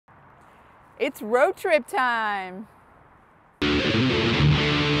It's road trip time.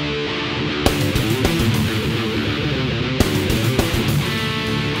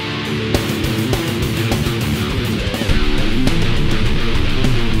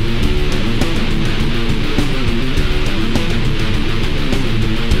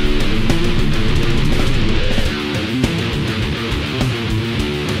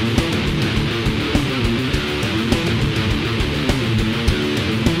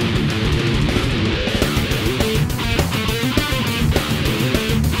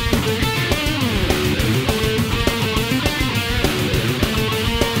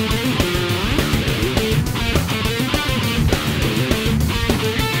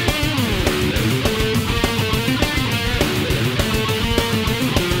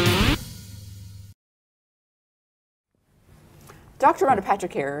 Dr. Rhonda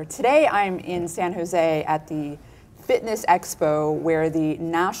Patrick here. Today I'm in San Jose at the Fitness Expo where the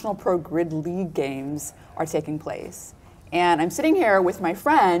National Pro Grid League Games are taking place. And I'm sitting here with my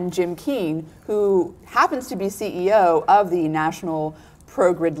friend Jim Kean, who happens to be CEO of the National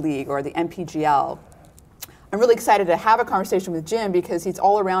Pro Grid League, or the NPGL. I'm really excited to have a conversation with Jim because he's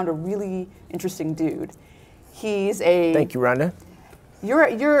all around a really interesting dude. He's a... Thank you, Rhonda.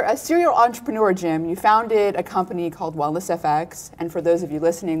 You're a serial entrepreneur, Jim. You founded a company called WellnessFX, and for those of you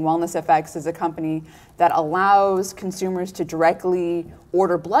listening, WellnessFX is a company that allows consumers to directly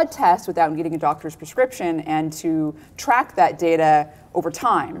order blood tests without needing a doctor's prescription and to track that data over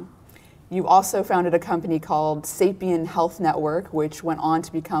time. You also founded a company called Sapien Health Network, which went on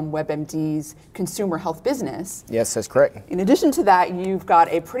to become WebMD's consumer health business. Yes, that's correct. In addition to that, you've got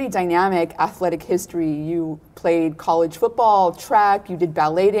a pretty dynamic athletic history. You played college football, track, you did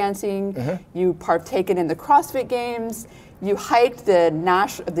ballet dancing, you partaken in the CrossFit Games, you hiked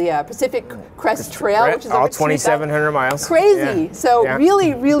the Pacific Crest Trail, which is all over 2,700 miles. Crazy. Yeah. So yeah.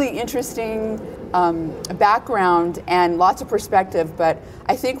 really interesting background and lots of perspective. But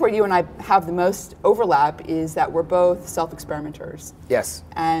I think where you and I have the most overlap is that we're both self-experimenters. Yes.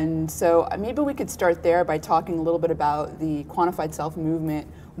 And so maybe we could start there by talking a little bit about the quantified self movement,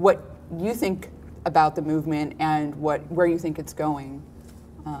 what you think about the movement and where you think it's going.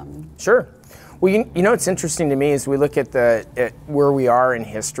 Sure. Well, you know what's interesting to me is we look at where we are in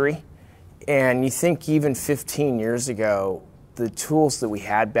history, and you think even 15 years ago, the tools that we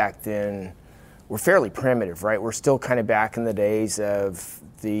had back then were fairly primitive, right? We're still kind of back in the days of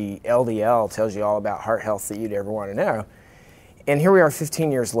the LDL, tells you all about heart health that you'd ever want to know. And here we are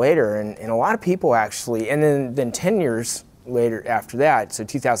 15 years later, and a lot of people actually, and then 10 years later after that, so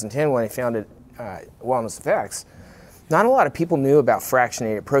 2010 when I founded WellnessFX, not a lot of people knew about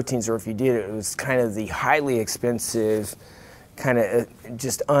fractionated proteins, or if you did, it was kind of the highly expensive, kind of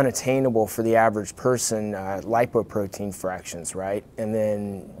just unattainable for the average person, lipoprotein fractions, right? And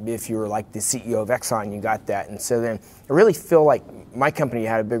then if you were like the CEO of Exxon, you got that. And so then I really feel like my company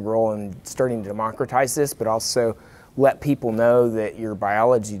had a big role in starting to democratize this, but also let people know that your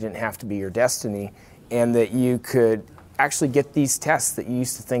biology didn't have to be your destiny, and that you could actually get these tests that you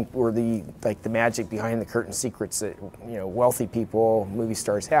used to think were the magic behind the curtain secrets that wealthy people, movie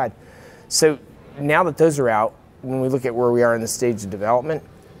stars had. So now that those are out, when we look at where we are in the stage of development,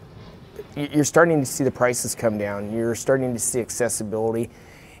 you're starting to see the prices come down. You're starting to see accessibility,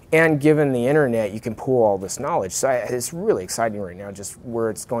 and given the internet, you can pull all this knowledge. So it's really exciting right now, just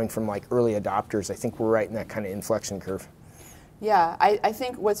where it's going from like early adopters. I think we're right in that kind of inflection curve. Yeah, I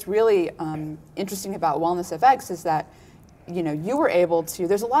think what's really interesting about WellnessFX is that you were able to,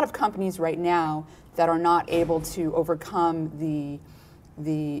 there's a lot of companies right now that are not able to overcome the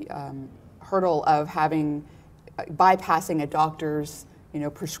hurdle of bypassing a doctor's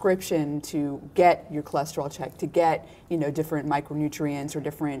prescription to get your cholesterol checked, to get different micronutrients or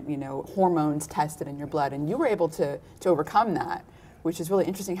different hormones tested in your blood, and you were able to overcome that, which is really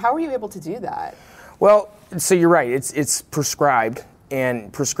interesting. How were you able to do that? Well, so you're right, it's prescribed.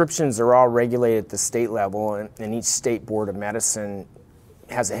 And prescriptions are all regulated at the state level, and each state board of medicine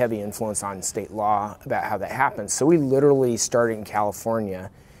has a heavy influence on state law about how that happens. So we literally started in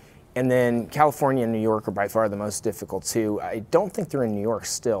California, and then California and New York are by far the most difficult too. I don't think they're in New York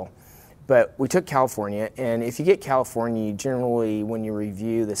still, but we took California, and if you get California, you generally, when you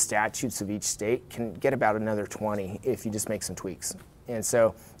review the statutes of each state, can get about another 20 if you just make some tweaks. And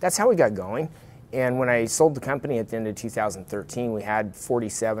so that's how we got going. And when I sold the company at the end of 2013, we had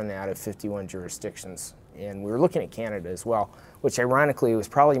 47 out of 51 jurisdictions. And we were looking at Canada as well, which ironically was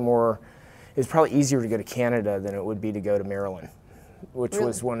probably easier to go to Canada than it would be to go to Maryland, which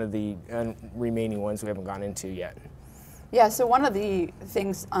was one of the remaining ones we haven't gone into yet. Yeah, so one of the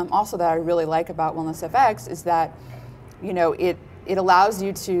things also that I really like about WellnessFX is that, it allows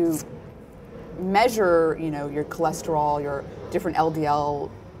you to measure, your cholesterol, your different LDL,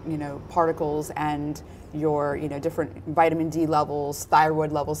 particles, and your, different vitamin D levels,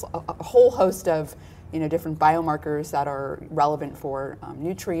 thyroid levels, a whole host of, different biomarkers that are relevant for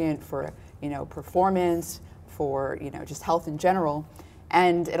nutrient, for, performance, for, just health in general.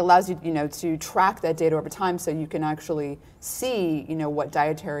 And it allows you, to track that data over time, so you can actually see, what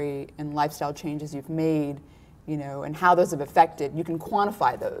dietary and lifestyle changes you've made, and how those have affected. You can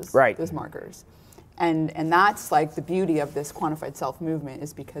quantify those markers. And that's like the beauty of this quantified self movement,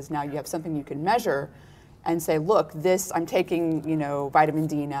 is because now you have something you can measure and say, look, this, I'm taking, vitamin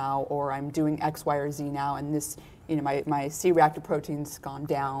D now, or I'm doing X, Y, or Z now, and this, my C-reactive protein's gone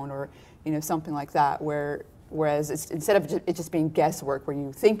down, or, something like that, whereas instead of it just being guesswork, where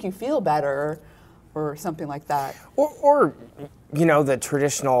you think you feel better, or something like that. Or the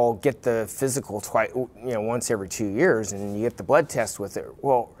traditional get the physical twice, once every 2 years, and you get the blood test with it.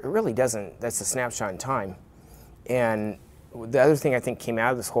 Well, it really doesn't. That's a snapshot in time. And the other thing I think came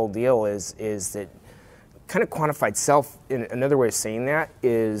out of this whole deal is that kind of quantified self. In another way of saying that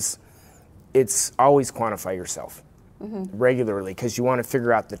is, it's always quantify yourself regularly, because you want to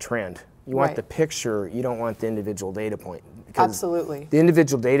figure out the trend. You want the picture. You don't want the individual data point. Absolutely. The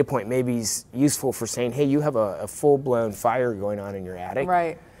individual data point may be useful for saying, hey, you have a full-blown fire going on in your attic.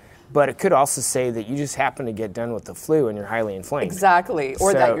 Right. But it could also say that you just happen to get done with the flu and you're highly inflamed. Exactly.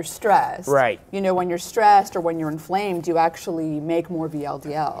 Or that you're stressed. Right. When you're stressed or when you're inflamed, you actually make more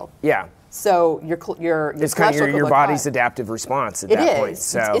VLDL. Yeah. So your it's kind of your body's adaptive response at that point.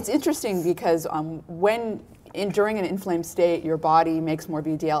 So it's interesting because during an inflamed state, your body makes more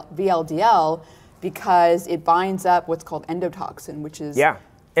VLDL because it binds up what's called endotoxin, which is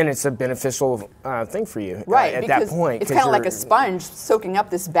and it's a beneficial thing for you at that point. It's kind of like a sponge soaking up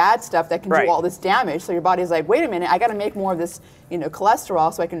this bad stuff that can do all this damage. So your body's like, wait a minute, I got to make more of this,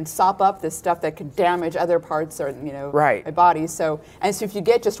 cholesterol, so I can sop up this stuff that could damage other parts or my body. So if you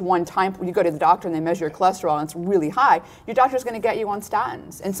get just one time, when you go to the doctor and they measure your cholesterol and it's really high, your doctor's going to get you on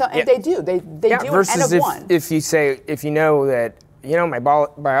statins, and they do. They do versus an N of one. If you know that. My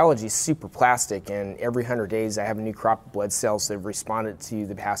biology is super plastic, and every 100 days I have a new crop of blood cells that have responded to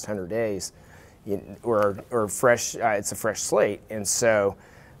the past 100 days, or fresh. It's a fresh slate, and so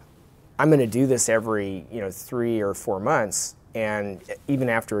I'm going to do this every 3 or 4 months, and even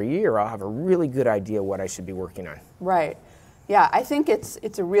after a year, I'll have a really good idea what I should be working on. Right. Yeah, I think it's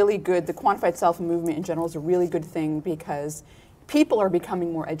a really good. The quantified self movement in general is a really good thing because people are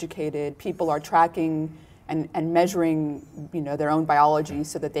becoming more educated. People are tracking and measuring, their own biology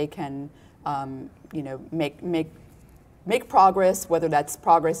so that they can, make progress. Whether that's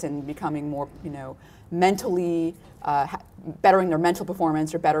progress in becoming more, mentally bettering their mental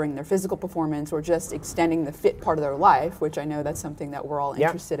performance or bettering their physical performance, or just extending the fit part of their life, which I know that's something that we're all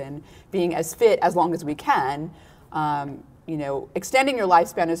interested in, being as fit as long as we can. Extending your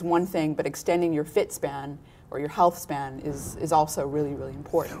lifespan is one thing, but extending your fit span or your health span is also really, really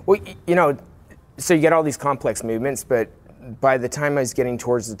important. Well, so you get all these complex movements, but by the time I was getting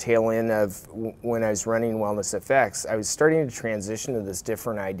towards the tail end of when I was running WellnessFX, I was starting to transition to this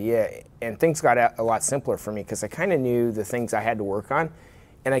different idea, and things got a lot simpler for me because I kind of knew the things I had to work on,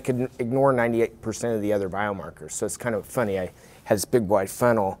 and I could ignore 98% of the other biomarkers. So it's kind of funny. I had this big wide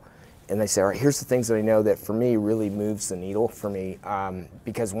funnel, and I said, all right, here's the things that I know that for me really moves the needle for me,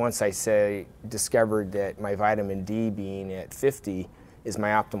 because once I discovered that my vitamin D being at 50 is my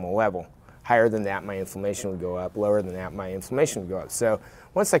optimal level. Higher than that, my inflammation would go up. Lower than that, my inflammation would go up. So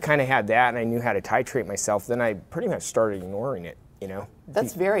once I kind of had that and I knew how to titrate myself, then I pretty much started ignoring it,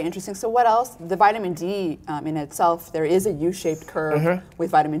 That's very interesting. So what else? The vitamin D in itself, there is a U-shaped curve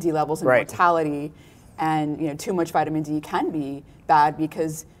with vitamin D levels and mortality. And, too much vitamin D can be bad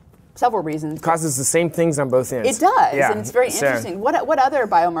because several reasons. It causes the same things on both ends. It does, and it's very interesting. What other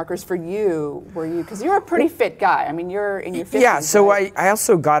biomarkers for you were you? Because you're a pretty fit guy. I mean, you're in your 50s. Yeah, so right? I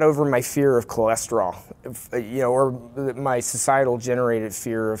also got over my fear of cholesterol, or my societal generated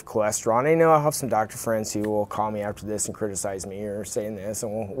fear of cholesterol. And I know I'll have some doctor friends who will call me after this and criticize me or saying this,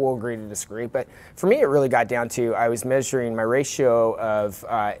 and we'll agree to disagree. But for me, it really got down to I was measuring my ratio of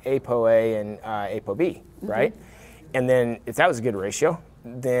ApoA and ApoB, right? And then if that was a good ratio,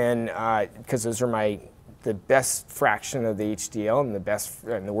 then because those are the best fraction of the HDL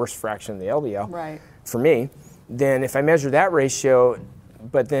and the worst fraction of the LDL for me, then if I measure that ratio,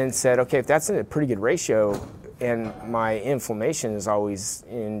 but then said, okay, if that's a pretty good ratio and my inflammation is always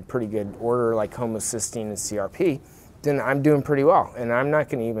in pretty good order, like homocysteine and CRP, then I'm doing pretty well, and I'm not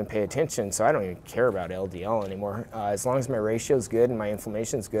going to even pay attention, so I don't even care about LDL anymore. As long as my ratio is good and my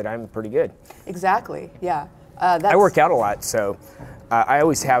inflammation is good, I'm pretty good. Exactly, yeah. I work out a lot, so I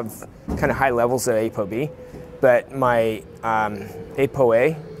always have kind of high levels of ApoB, but my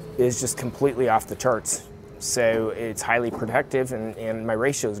ApoA is just completely off the charts. So it's highly protective, and my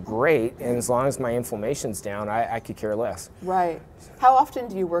ratio is great, and as long as my inflammation's down, I could care less. Right. How often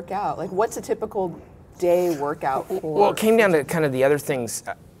do you work out? Like, what's a typical day workout for? Well, it came down to kind of the other things.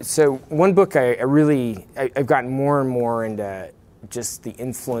 So one book I've gotten more and more into just the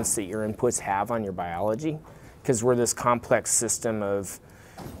influence that your inputs have on your biology, because we're this complex system of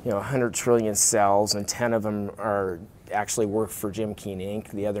 100 trillion cells, and 10 of them are actually work for Jim Kean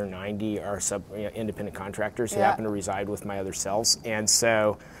Inc. The other 90 are independent contractors who happen to reside with my other cells. And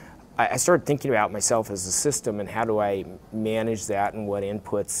so I started thinking about myself as a system, and how do I manage that, and what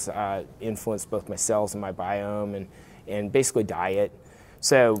inputs influence both my cells and my biome, and basically diet.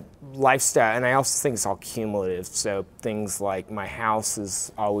 So lifestyle, and I also think it's all cumulative. So things like my house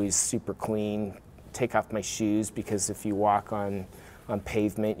is always super clean. Take off my shoes, because if you walk on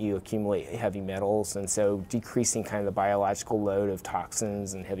pavement, you accumulate heavy metals, and so decreasing kind of the biological load of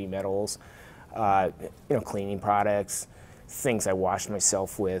toxins and heavy metals, cleaning products, things I wash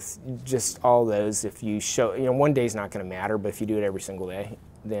myself with, just all those. If you show, one day's not going to matter, but if you do it every single day,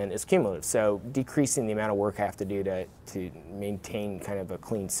 then it's cumulative. So decreasing the amount of work I have to do to maintain kind of a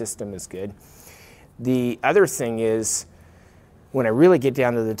clean system is good. The other thing is, when I really get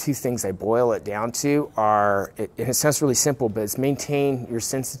down to the two things I boil it down to are, it sounds really simple, but it's maintain your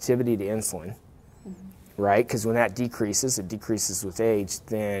sensitivity to insulin, right? Because when that decreases, it decreases with age,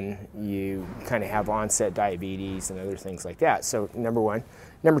 then you kind of have onset diabetes and other things like that. So number one.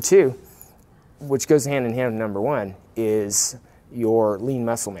 Number two, which goes hand in hand with number one, is your lean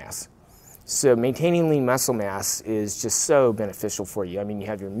muscle mass. So maintaining lean muscle mass is just so beneficial for you. I mean, you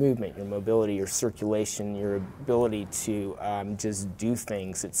have your movement, your mobility, your circulation, your ability to just do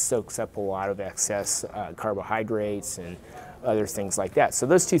things. It soaks up a lot of excess carbohydrates and other things like that. So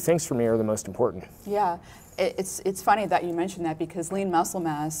those two things for me are the most important. Yeah, it's funny that you mentioned that, because lean muscle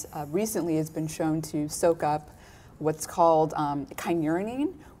mass recently has been shown to soak up what's called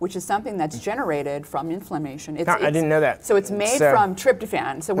kynurenine, which is something that's generated from inflammation. I didn't know that. So it's made from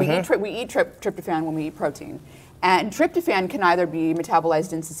tryptophan. So we eat tryptophan when we eat protein. And tryptophan can either be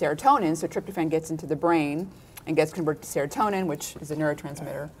metabolized into serotonin, so tryptophan gets into the brain and gets converted to serotonin, which is a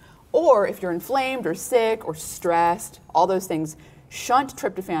neurotransmitter. Or if you're inflamed or sick or stressed, all those things shunt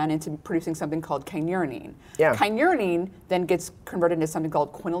tryptophan into producing something called kynurenine. Yeah. Kynurenine then gets converted into something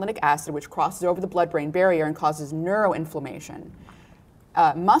called quinolinic acid, which crosses over the blood-brain barrier and causes neuroinflammation.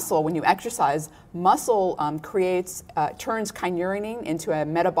 Muscle, when you exercise, muscle turns kynurenine into a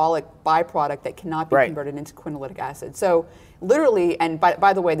metabolic byproduct that cannot be converted into quinolinic acid. So literally, and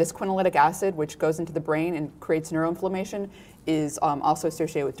by the way, this quinolinic acid, which goes into the brain and creates neuroinflammation, is also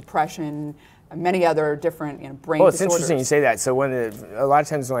associated with depression, many other different brain disorders. Well, it's interesting you say that. So a lot of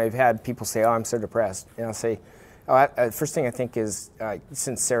times when I've had people say, "Oh, I'm so depressed," and I'll say, first thing I think is,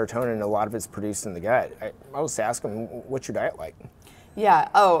 since serotonin, a lot of it's produced in the gut, I always ask them, "What's your diet like?" Yeah.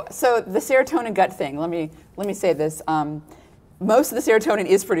 Oh, so the serotonin gut thing. Let me say this. Most of the serotonin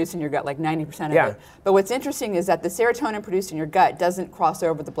is produced in your gut, like 90% of it. But what's interesting is that the serotonin produced in your gut doesn't cross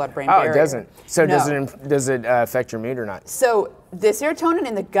over the blood-brain barrier. Oh, it doesn't. So no. does it affect your mood or not? So the serotonin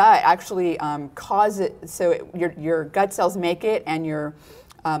in the gut actually causes, so your gut cells make it, and your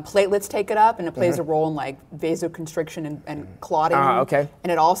platelets take it up, and it plays a role in like vasoconstriction and clotting. Okay.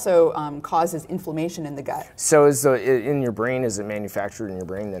 And it also causes inflammation in the gut. So in your brain, is it manufactured in your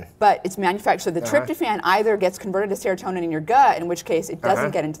brain then? But it's manufactured. So the tryptophan either gets converted to serotonin in your gut, in which case it doesn't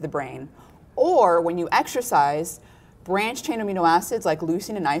get into the brain, or when you exercise, branched chain amino acids like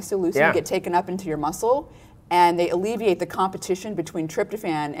leucine and isoleucine get taken up into your muscle, and they alleviate the competition between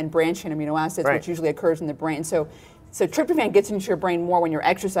tryptophan and branched chain amino acids, which usually occurs in the brain. So tryptophan gets into your brain more when you're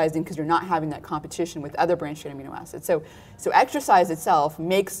exercising, because you're not having that competition with other branched chain amino acids. So exercise itself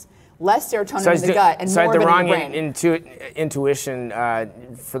makes less serotonin in the gut and more of it in the brain. Intuition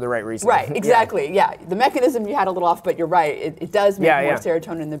for the right reason. Right, exactly, yeah. The mechanism you had a little off, but you're right. It does make more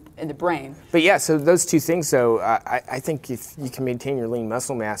serotonin in the brain. But yeah, so those two things, though, I think if you can maintain your lean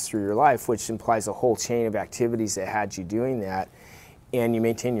muscle mass through your life, which implies a whole chain of activities that had you doing that, and you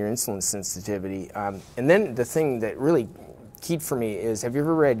maintain your insulin sensitivity. And then the thing that really keyed for me is, have you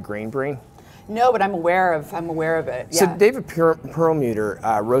ever read Grain Brain? No, but I'm aware of it. Yeah. So David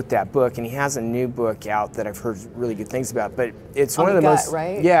Perlmutter wrote that book, and he has a new book out that I've heard really good things about. But it's one of the most,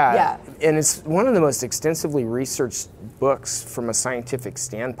 right? Yeah, and it's one of the most extensively researched books from a scientific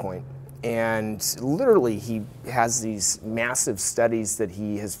standpoint. And literally, he has these massive studies that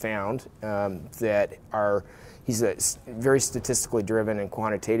he has found that are. He's very statistically driven and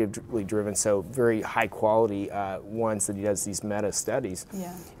quantitatively driven, so very high quality ones that he does these meta studies.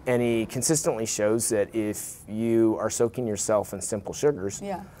 Yeah. And he consistently shows that if you are soaking yourself in simple sugars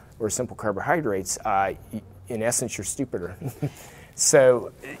or simple carbohydrates, in essence, you're stupider.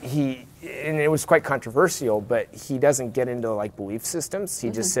 So and it was quite controversial, but he doesn't get into like belief systems. He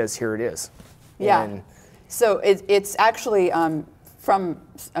just says, here it is. Yeah. And so it's actually, from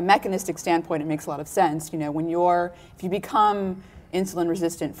a mechanistic standpoint, it makes a lot of sense. You know, if you become insulin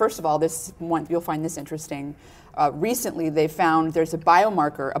resistant, first of all, you'll find this interesting. Recently, they found there's a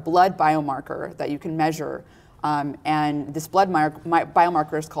biomarker, a blood biomarker that you can measure. And this blood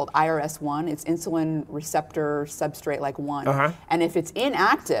biomarker is called IRS1. It's insulin receptor substrate like 1. And if it's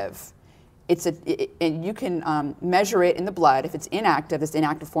inactive, and you can measure it in the blood. If it's inactive, this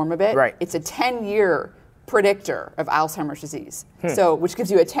inactive form of it, it's a 10-year predictor of Alzheimer's disease. So, which gives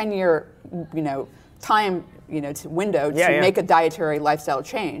you a 10-year, time, window to make a dietary lifestyle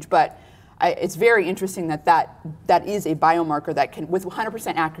change. But it's very interesting that is a biomarker that can, with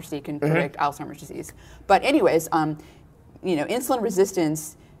 100% accuracy, can predict Alzheimer's disease. But anyways, insulin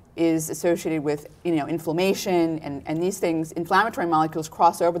resistance is associated with inflammation, and these things, inflammatory molecules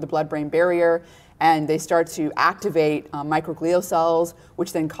cross over the blood-brain barrier, and they start to activate microglial cells,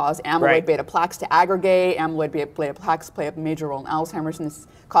 which then cause amyloid beta plaques to aggregate. Amyloid beta plaques play a major role in Alzheimer's, and this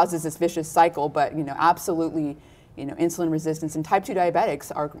causes this vicious cycle. But absolutely, insulin resistance and type 2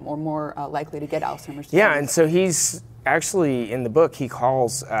 diabetics are more likely to get Alzheimer's disease. Yeah, and so he's actually, in the book, he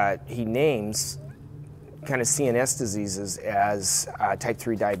names kind of CNS diseases as type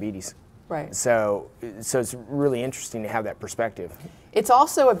 3 diabetes. Right. So it's really interesting to have that perspective. It's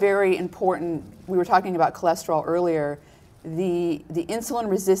also a very important, we were talking about cholesterol earlier, the insulin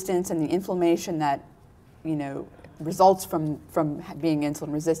resistance and the inflammation that, results from being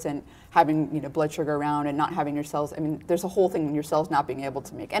insulin resistant, having blood sugar around and not having your cells. I mean, there's a whole thing in your cells not being able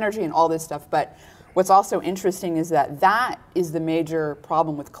to make energy and all this stuff. But what's also interesting is that is the major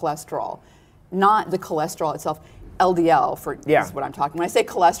problem with cholesterol, not the cholesterol itself. LDL is what I'm talking. When I say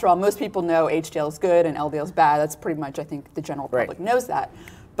cholesterol, most people know HDL is good and LDL is bad. That's pretty much, I think, the general public knows that.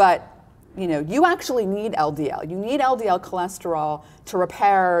 But you actually need LDL. You need LDL cholesterol to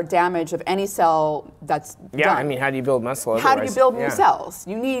repair damage of any cell that's done. I mean, how do you build muscle otherwise? How do you build new cells?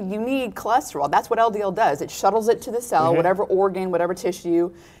 You need cholesterol. That's what LDL does. It shuttles it to the cell, whatever organ, whatever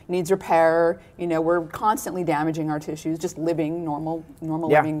tissue needs repair. We're constantly damaging our tissues, just living normal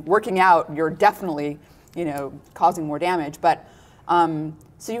living. Working out, you're definitely causing more damage. But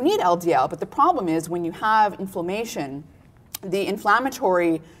so you need LDL. But the problem is when you have inflammation, the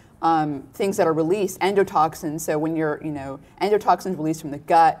inflammatory things that are released, endotoxins. So when endotoxins released from the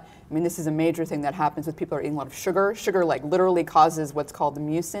gut, I mean, this is a major thing that happens with people who are eating a lot of sugar. Sugar literally causes what's called the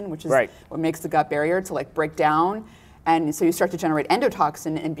mucin, which is what makes the gut barrier to break down. And so you start to generate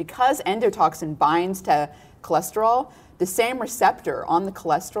endotoxin. And because endotoxin binds to cholesterol, the same receptor on the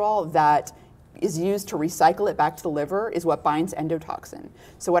cholesterol that is used to recycle it back to the liver is what binds endotoxin.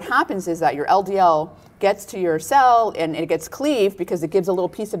 So what happens is that your LDL gets to your cell and it gets cleaved because it gives a little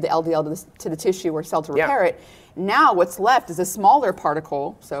piece of the LDL to the tissue or cell to repair it. Now what's left is a smaller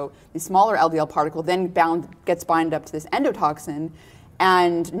particle, so the smaller LDL particle then gets bound up to this endotoxin,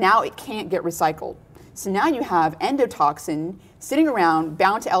 and now it can't get recycled. So now you have endotoxin sitting around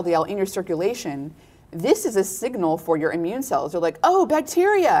bound to LDL in your circulation. This is a signal for your immune cells. They're like, oh,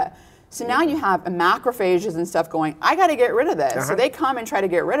 bacteria. So now you have macrophages and stuff going, I got to get rid of this. So they come and try to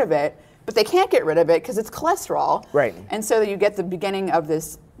get rid of it, but they can't get rid of it because it's cholesterol. Right. And so you get the beginning of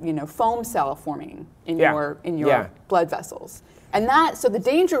this, foam cell forming in your blood vessels. And so the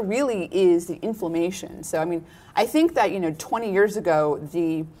danger really is the inflammation. So I mean, I think that 20 years ago,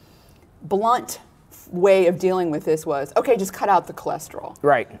 the blunt way of dealing with this was, okay, just cut out the cholesterol.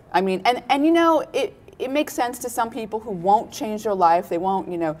 Right. I mean, and it makes sense to some people who won't change their life. They won't,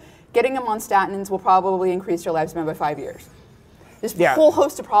 getting them on statins will probably increase your lifespan by 5 years. There's a whole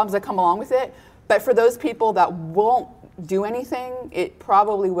host of problems that come along with it, but for those people that won't do anything, it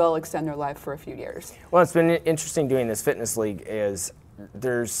probably will extend their life for a few years. Well, it's been interesting doing this fitness league.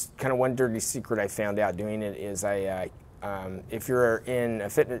 There's kind of one dirty secret I found out doing it is if you're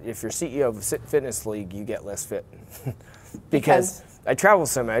CEO of a fitness league, you get less fit because I travel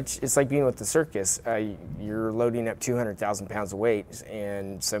so much. It's like being with the circus. You're loading up 200,000 pounds of weight,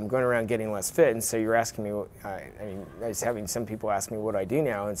 and so I'm going around getting less fit. And so you're asking me, I was having some people ask me what I do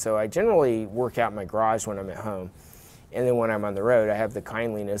now. And so I generally work out in my garage when I'm at home. And then when I'm on the road, I have the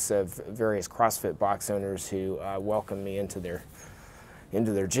kindliness of various CrossFit box owners who welcome me into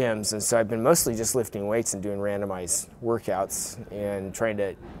into their gyms. And so I've been mostly just lifting weights and doing randomized workouts and trying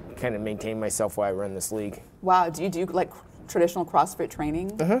to kind of maintain myself while I run this league. Wow, do you do like traditional CrossFit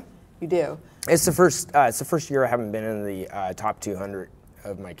training? Mm-hmm. You do? It's the first year I haven't been in the top 200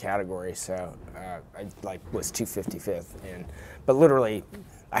 of my category, so I was 255th, but literally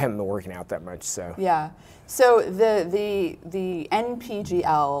I haven't been working out that much. So yeah. So the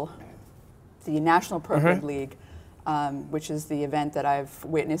NPGL, the National Pro Grid League, which is the event that I've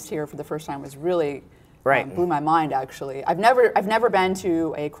witnessed here for the first time, was really blew my mind. Actually, I've never been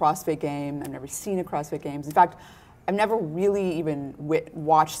to a CrossFit game. I've never seen a CrossFit games. In fact, I've never really even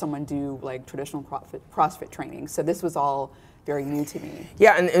watched someone do like traditional CrossFit training. So this was all very new to me.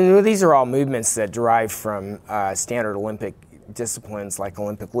 Yeah, and these are all movements that derive from standard Olympic disciplines like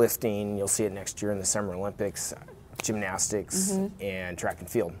Olympic lifting. You'll see it next year in the Summer Olympics, gymnastics, and track and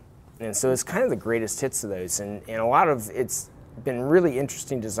field. And so it's kind of the greatest hits of those. And a lot of it's been really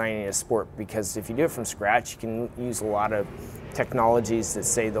interesting designing a sport, because if you do it from scratch, you can use a lot of technologies that,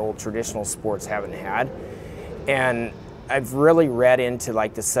 say, the old traditional sports haven't had. And I've really read into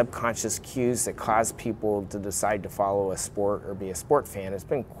like the subconscious cues that cause people to decide to follow a sport or be a sport fan. It's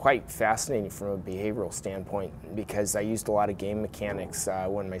been quite fascinating from a behavioral standpoint, because I used a lot of game mechanics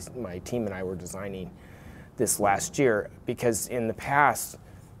when my team and I were designing this last year, because in the past,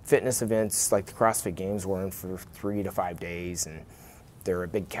 fitness events like the CrossFit Games were in for 3 to 5 days, and they're a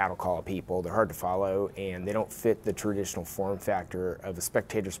big cattle call of people. They're hard to follow, and they don't fit the traditional form factor of a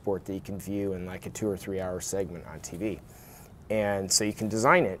spectator sport that you can view in like a 2 or 3 hour segment on TV. And so you can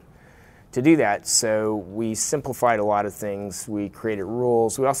design it to do that. So we simplified a lot of things. We created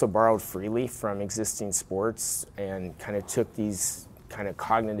rules. We also borrowed freely from existing sports and kind of took these kind of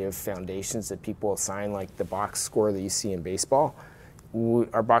cognitive foundations that people assign, like the box score that you see in baseball.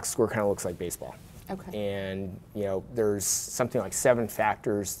 Our box score kind of looks like baseball. Okay. And there's something like 7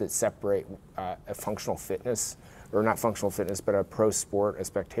 factors that separate a functional fitness, or not functional fitness, but a pro sport, a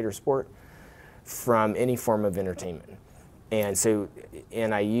spectator sport, from any form of entertainment. And so,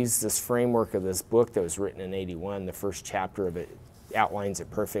 I used this framework of this book that was written in '81. The first chapter of it outlines it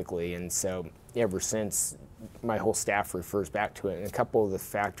perfectly. And so ever since, my whole staff refers back to it. And a couple of the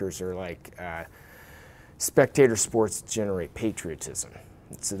factors are like, spectator sports generate patriotism.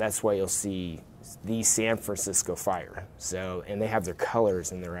 So that's why you'll see the San Francisco Fire. So, and they have their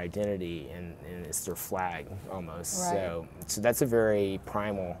colors and their identity, and it's their flag almost. Right. So that's a very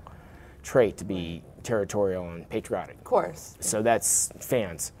primal trait, to be territorial and patriotic. Of course. So that's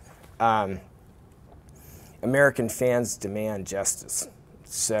fans. American fans demand justice.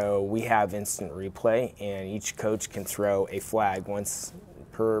 So we have instant replay, and each coach can throw a flag once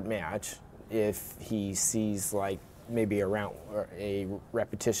per match if he sees like maybe a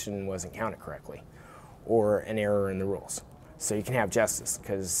repetition wasn't counted correctly, or an error in the rules. So you can have justice,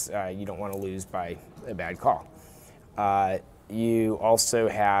 because you don't want to lose by a bad call. You also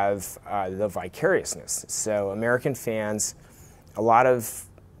have the vicariousness. So American fans, a lot of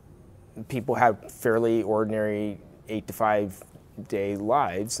people have fairly ordinary 8 to 5 day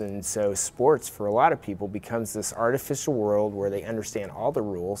lives, and so sports for a lot of people becomes this artificial world where they understand all the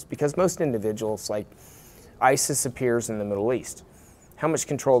rules, because most individuals, like ISIS appears in the Middle East. How much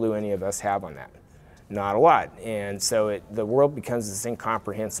control do any of us have on that? Not a lot. And so the world becomes this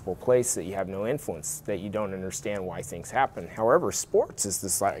incomprehensible place that you have no influence, that you don't understand why things happen. However, sports is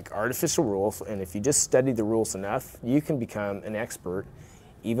this like artificial rules, and if you just study the rules enough, you can become an expert,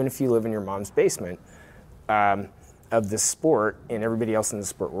 even if you live in your mom's basement, of the sport, and everybody else in the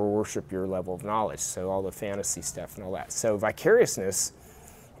sport will worship your level of knowledge. So all the fantasy stuff and all that. So vicariousness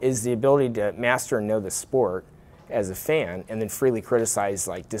is the ability to master and know the sport as a fan, and then freely criticize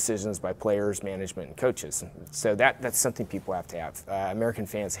like decisions by players, management, and coaches. So that's something people have to have. American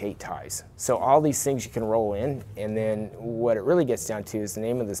fans hate ties. So all these things you can roll in, and then what it really gets down to is, the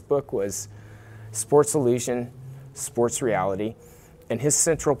name of this book was Sports Illusion, Sports Reality, and his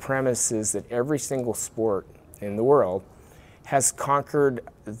central premise is that every single sport in the world has conquered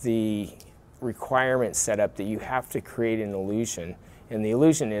the requirement set up that you have to create an illusion, and the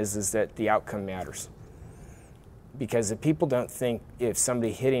illusion is that the outcome matters. Because if people don't think if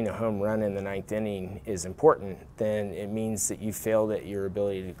somebody hitting a home run in the 9th inning is important, then it means that you failed at your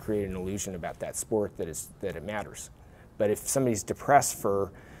ability to create an illusion about that sport that it matters. But if somebody's depressed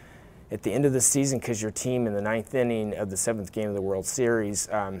at the end of the season because your team in the 9th inning of the 7th game of the World Series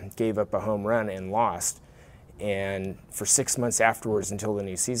gave up a home run and lost, and for 6 months afterwards until the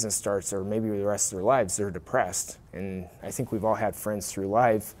new season starts, or maybe the rest of their lives, they're depressed. And I think we've all had friends through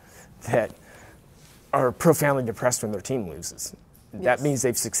life that are profoundly depressed when their team loses. Yes. That means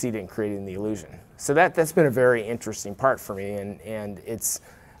they've succeeded in creating the illusion. So that's been a very interesting part for me, and it's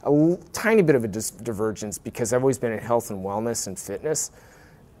a tiny bit of a divergence because I've always been in health and wellness and fitness,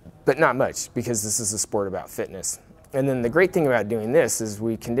 but not much because this is a sport about fitness. And then the great thing about doing this is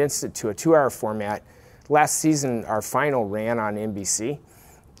we condensed it to a 2-hour format. Last season, our final ran on NBC,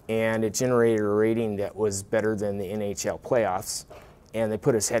 and it generated a rating that was better than the NHL playoffs, and they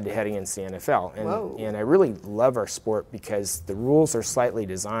put us head-to-head against the NFL. And I really love our sport because the rules are slightly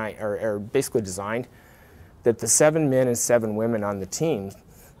designed, or basically designed, that the 7 men and 7 women on the team,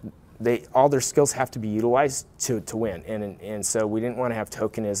 all their skills have to be utilized to win. And so we didn't want to have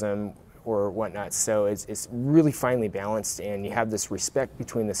tokenism or whatnot. So it's really finely balanced, and you have this respect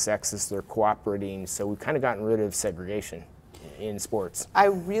between the sexes. They're cooperating. So we've kind of gotten rid of segregation in sports. I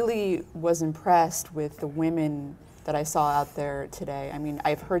really was impressed with the women that I saw out there today. I mean,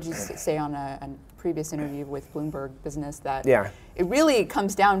 I've heard you say on a previous interview with Bloomberg Business that it really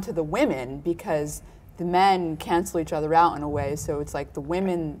comes down to the women because the men cancel each other out in a way. So it's like the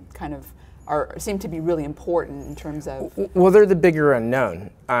women kind of seem to be really important in terms of... Well, they're the bigger unknown.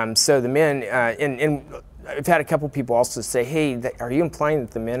 So the men, and I've had a couple people also say, hey, are you implying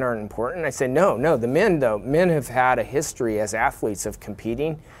that the men aren't important? I say, no, the men though, men have had a history as athletes of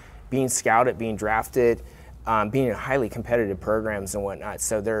competing, being scouted, being drafted, being in highly competitive programs and whatnot.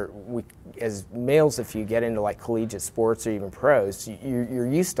 So as males, if you get into like collegiate sports or even pros, you're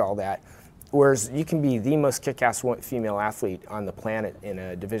used to all that. Whereas you can be the most kick-ass female athlete on the planet in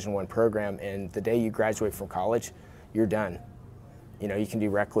a Division I program, and the day you graduate from college, you're done. You know, you can do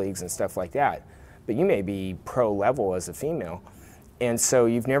rec leagues and stuff like that, but you may be pro level as a female. And so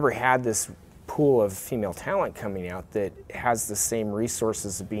you've never had this pool of female talent coming out that has the same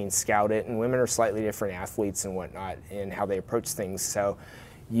resources of being scouted, and women are slightly different athletes and whatnot in how they approach things. So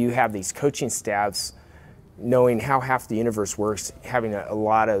you have these coaching staffs knowing how half the universe works, having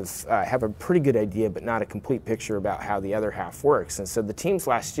have a pretty good idea, but not a complete picture about how the other half works. And so the teams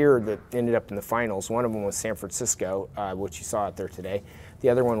last year that ended up in the finals, one of them was San Francisco, which you saw out there today. The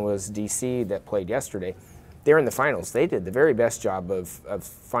other one was DC that played yesterday. They're in the finals. They did the very best job of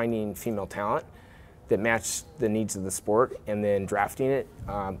finding female talent that matched the needs of the sport, and then drafting it,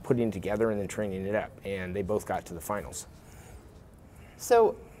 putting it together, and then training it up. And they both got to the finals.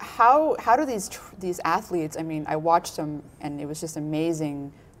 So how do these athletes, I mean, I watched them and it was just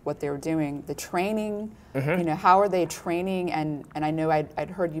amazing what they were doing. The training, you know, how are they training? And I know I'd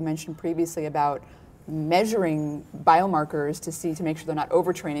heard you mention previously about measuring biomarkers to make sure they're not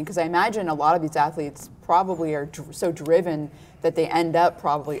overtraining, because I imagine a lot of these athletes probably are so driven that they end up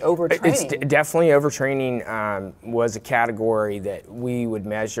probably overtraining. It's definitely overtraining was a category that we would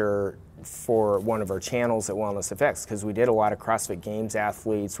measure for one of our channels at WellnessFX, because we did a lot of CrossFit Games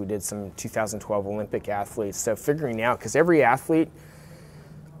athletes, we did some 2012 Olympic athletes. So figuring out, because every athlete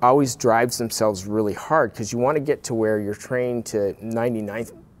always drives themselves really hard, because you want to get to where you're trained to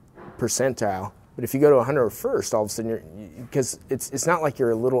 99th percentile, but if you go to 101st, all of a sudden because it's not like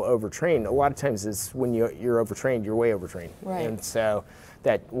you're a little overtrained. A lot of times it's when you're overtrained, you're way overtrained. Right. And so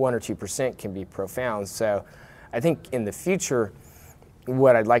that 1 or 2% can be profound. So I think in the future,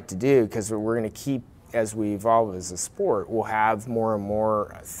 what I'd like to do, because we're going to keep, as we evolve as a sport, we'll have more and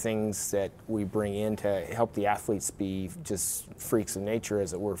more things that we bring in to help the athletes be just freaks of nature,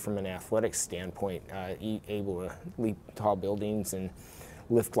 as it were, from an athletic standpoint, able to leap tall buildings and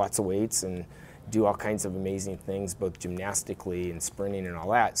lift lots of weights and do all kinds of amazing things, both gymnastically and sprinting and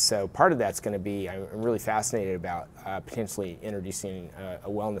all that. So part of that's going to be, I'm really fascinated about potentially introducing a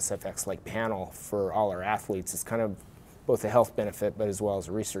WellnessFX-like panel for all our athletes. It's kind of both a health benefit, but as well as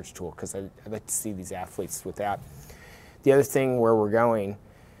a research tool, because I'd like to see these athletes with that. The other thing where we're going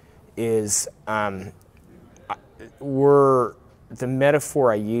is the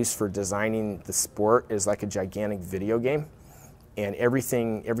metaphor I use for designing the sport is like a gigantic video game, and every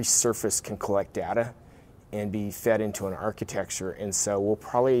surface can collect data and be fed into an architecture. And so we'll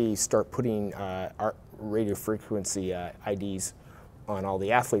probably start putting our radio frequency IDs on all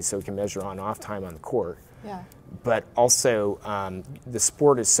the athletes so we can measure on-off time on the court. Yeah. But also, the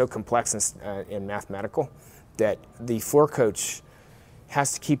sport is so complex and mathematical that the floor coach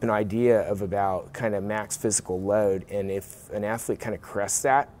has to keep an idea of about kind of max physical load. And if an athlete kind of crests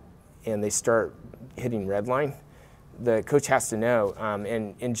that and they start hitting redline, the coach has to know.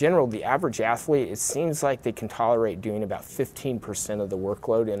 And in general, the average athlete, it seems like they can tolerate doing about 15% of the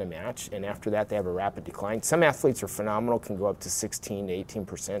workload in a match, and after that they have a rapid decline. Some athletes are phenomenal, can go up to 16 to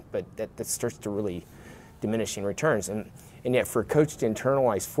 18%, but that starts to really diminishing returns. And yet for a coach to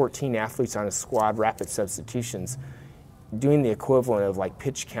internalize 14 athletes on a squad rapid substitutions, doing the equivalent of like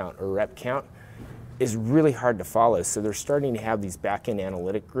pitch count or rep count, is really hard to follow. So they're starting to have these back-end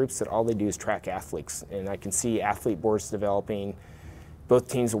analytic groups that all they do is track athletes. And I can see athlete boards developing. Both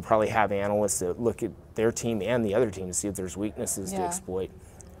teams will probably have analysts that look at their team and the other team to see if there's weaknesses to exploit.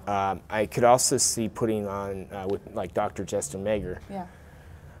 I could also see putting on, with like Dr. Justin Mager,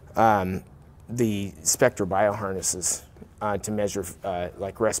 the Spectator bioharnesses to measure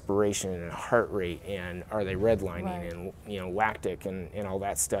like respiration and heart rate, and are they redlining, and lactic and all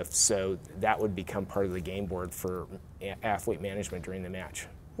that stuff. So that would become part of the game board for athlete management during the match.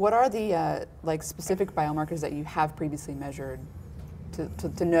 What are the like specific biomarkers that you have previously measured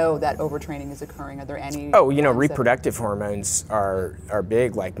to know that overtraining is occurring? Are there any? Oh, reproductive hormones are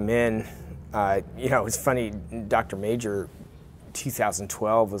big. Like men, it's funny. Dr. Major,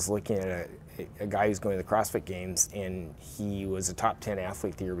 2012, was looking at a guy who's going to the CrossFit Games, and he was a top 10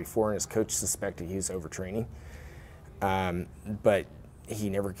 athlete the year before, and his coach suspected he was overtraining, but he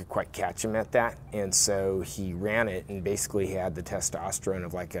never could quite catch him at that, and so he ran it and basically had the testosterone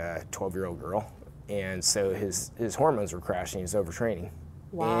of like a 12-year-old girl. And so his hormones were crashing. He was overtraining.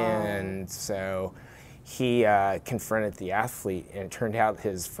 Wow. And so he confronted the athlete, and it turned out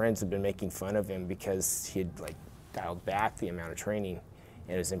his friends had been making fun of him because he had like dialed back the amount of training,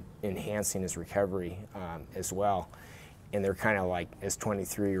 and it was enhancing his recovery as well. And they're kind of like, as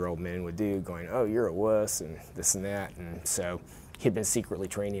 23-year-old men would do, going, "Oh, you're a wuss," and this and that. And so he'd been secretly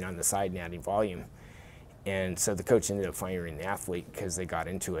training on the side and adding volume. And so the coach ended up firing the athlete because they got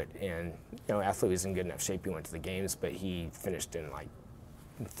into it. And athlete was in good enough shape. He went to the games, but he finished in like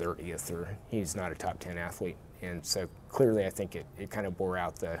 30th, or he's not a top 10 athlete. And so clearly, I think it kind of bore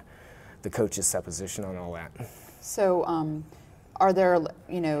out the coach's supposition on all that. So are there,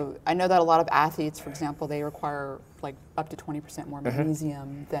 I know that a lot of athletes, for example, they require like up to 20% more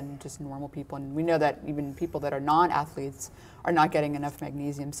magnesium than just normal people. And we know that even people that are non-athletes are not getting enough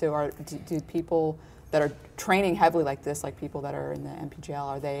magnesium. So do people that are training heavily like this, like people that are in the NPGL,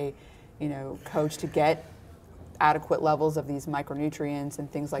 are they, coached to get adequate levels of these micronutrients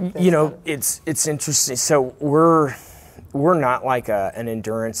and things like this? It's interesting. So we're not like an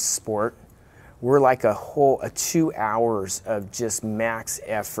endurance sport. We're like a 2 hours of just max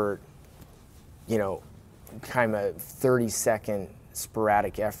effort, kind of 30-second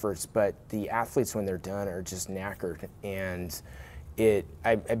sporadic efforts. But the athletes, when they're done, are just knackered. And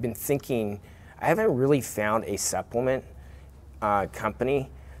I've been thinking, I haven't really found a supplement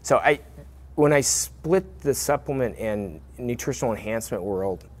company. So when I split the supplement and nutritional enhancement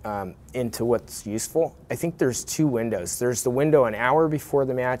world into what's useful, I think there's two windows. There's the window an hour before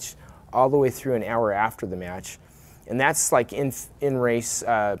the match, all the way through an hour after the match. And that's like in race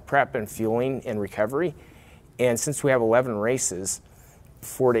prep and fueling and recovery. And since we have 11 races,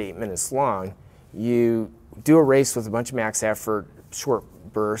 4 to 8 minutes long, you do a race with a bunch of max effort, short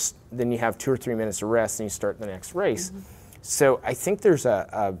burst, then you have 2 or 3 minutes of rest, and you start the next race. So I think there's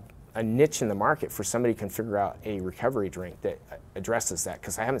a niche in the market for somebody who can figure out a recovery drink that addresses that,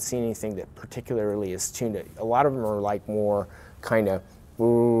 because I haven't seen anything that particularly is tuned to. A lot of them are like more kind of,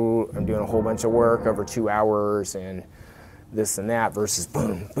 ooh, I'm doing a whole bunch of work over 2 hours and this and that, versus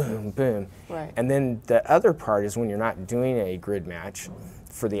boom, boom, boom. Right. And then the other part is when you're not doing a grid match,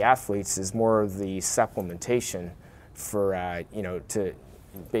 for the athletes, is more of the supplementation for, to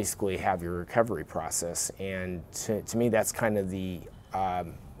basically have your recovery process. And to me, that's kind of the,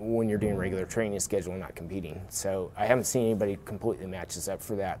 when you're doing regular training schedule and not competing. So I haven't seen anybody completely matches up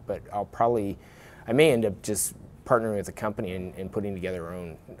for that, but I may end up just partnering with a company and putting together our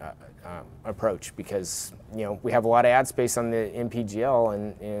own approach, because we have a lot of ad space on the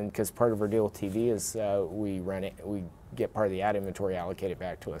NPGL, and because part of our deal with TV is we get part of the ad inventory allocated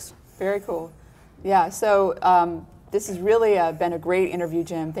back to us. Very cool. Yeah, so this has really been a great interview,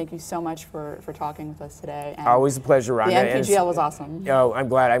 Jim. Thank you so much for talking with us today. And always a pleasure, Rhonda. The NPGL was awesome. Oh, I'm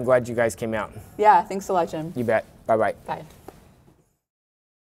glad you guys came out. Yeah, thanks a lot, Jim. You bet. Bye-bye. Bye.